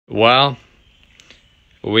Well,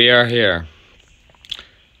 we are here.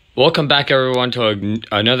 Welcome back, everyone, to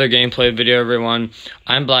another gameplay video, everyone.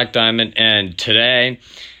 I'm Black Diamond, and today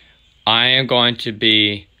I am going to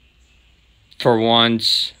be, for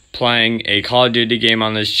once, playing a Call of Duty game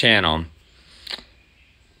on this channel.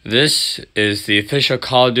 This is the official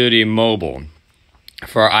Call of Duty Mobile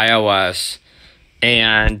for iOS,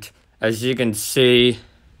 and as you can see,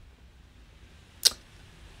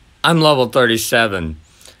 I'm level 37.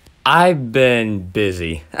 I've been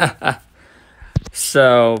busy.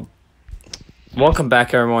 So, welcome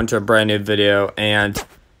back, everyone, to a brand new video, and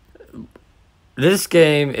this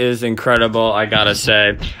game is incredible, I gotta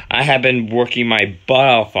say. I have been working my butt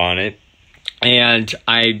off on it, and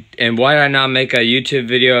why did I not make a YouTube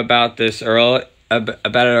video about this earlier?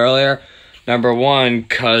 Number one,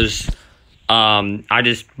 because I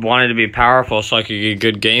just wanted to be powerful so I could get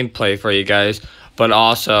good gameplay for you guys, but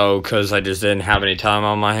also because I just didn't have any time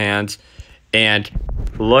on my hands. And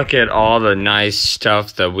look at all the nice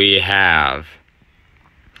stuff that we have.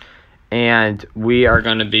 And we are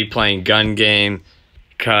going to be playing gun game,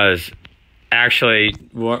 because actually,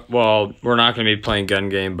 well, we're not going to be playing gun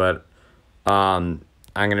game, but I'm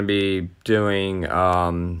going to be doing,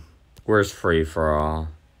 where's free for all?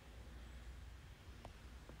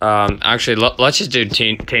 Actually, let's just do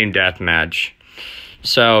team deathmatch.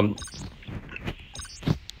 So,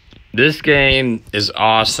 this game is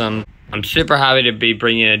awesome. I'm super happy to be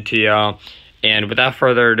bringing it to y'all. And without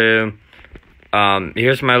further ado,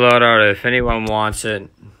 here's my loadout if anyone wants it.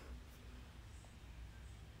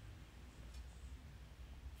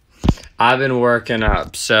 I've been working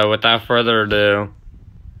up, so without further ado,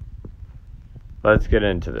 let's get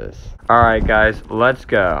into this. Alright guys, let's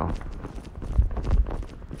go.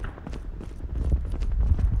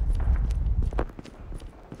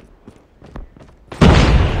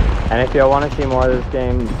 And if y'all want to see more of this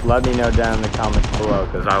game, let me know down in the comments below,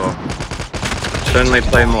 because I will certainly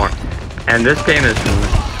play more. And this game is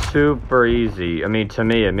super easy. I mean, to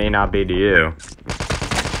me, it may not be to you.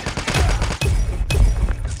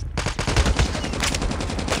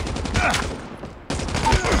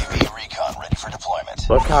 Recon ready for deployment.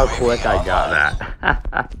 Look how quick I got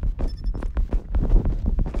that.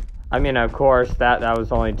 I mean, of course, that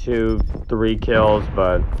was only 2-3 kills,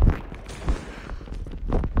 but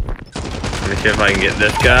let me see if I can get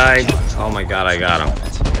this guy. Oh my god, I got him.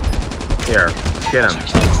 Here, get him.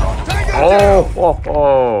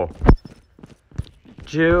 Oh.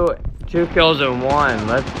 Two kills in one.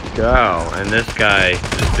 Let's go. And this guy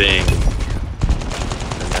is being...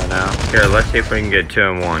 Here, let's see if we can get 2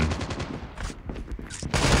 in 1.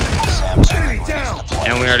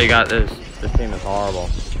 And we already got this. This team is horrible.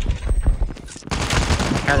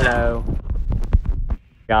 Hello.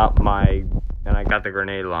 And I got the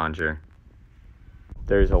grenade launcher.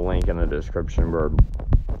 There's a link in the description where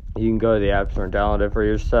you can go to the App Store and download it for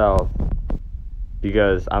yourself,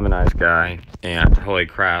 because I'm a nice guy, and holy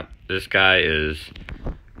crap, this guy is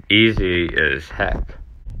easy as heck.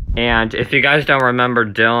 And if you guys don't remember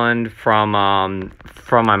Dylan from my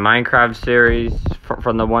Minecraft series,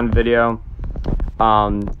 from the one video,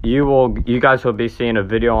 you guys will be seeing a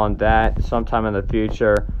video on that sometime in the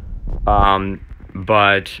future.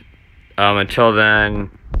 But until then,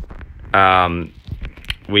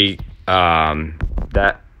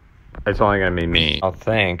 it's only gonna be me, I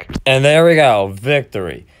think. And there we go,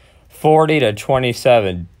 victory,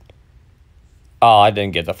 40-27. Oh, I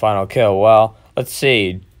didn't get the final kill. Well, let's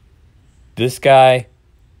see. This guy.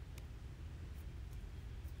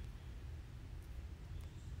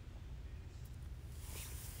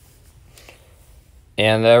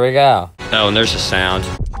 And there we go. Oh, and there's a sound.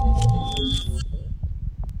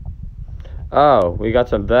 Oh, we got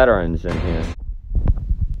some veterans in here.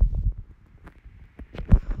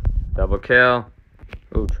 Double kill.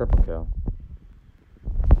 Ooh, triple kill.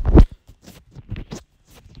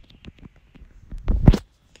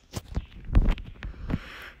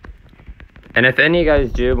 And if any of you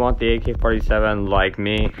guys do want the AK-47 like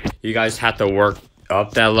me, you guys have to work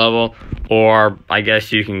up that level. Or I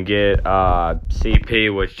guess you can get CP,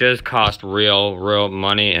 which just cost real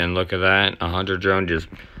money. And look at that, 100 drone just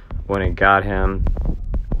went and got him.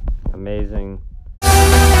 Amazing.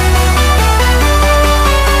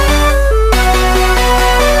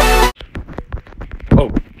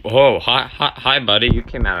 Oh, hi, buddy. You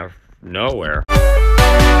came out of nowhere.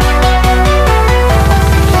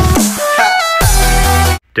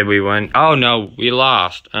 Did we win? Oh, no, we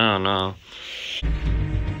lost. Oh, no.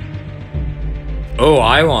 Oh,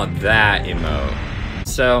 I want that emote.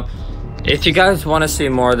 So, if you guys want to see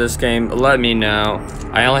more of this game, let me know.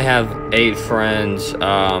 I only have 8 friends.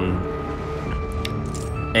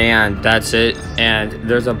 and that's it. And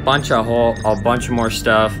there's a bunch more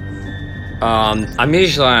stuff. I'm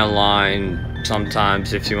usually online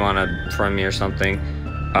sometimes if you want to friend me or something.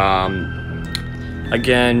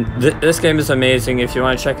 Again, this game is amazing. If you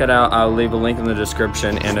want to check it out, I'll leave a link in the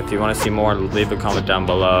description, and if you want to see more, leave a comment down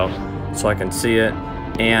below so I can see it,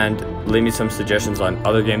 and leave me some suggestions on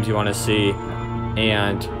other games you want to see.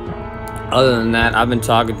 And other than that, I've been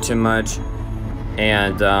talking too much,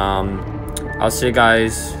 and I'll see you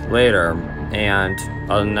guys later. And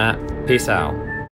other than that, peace out.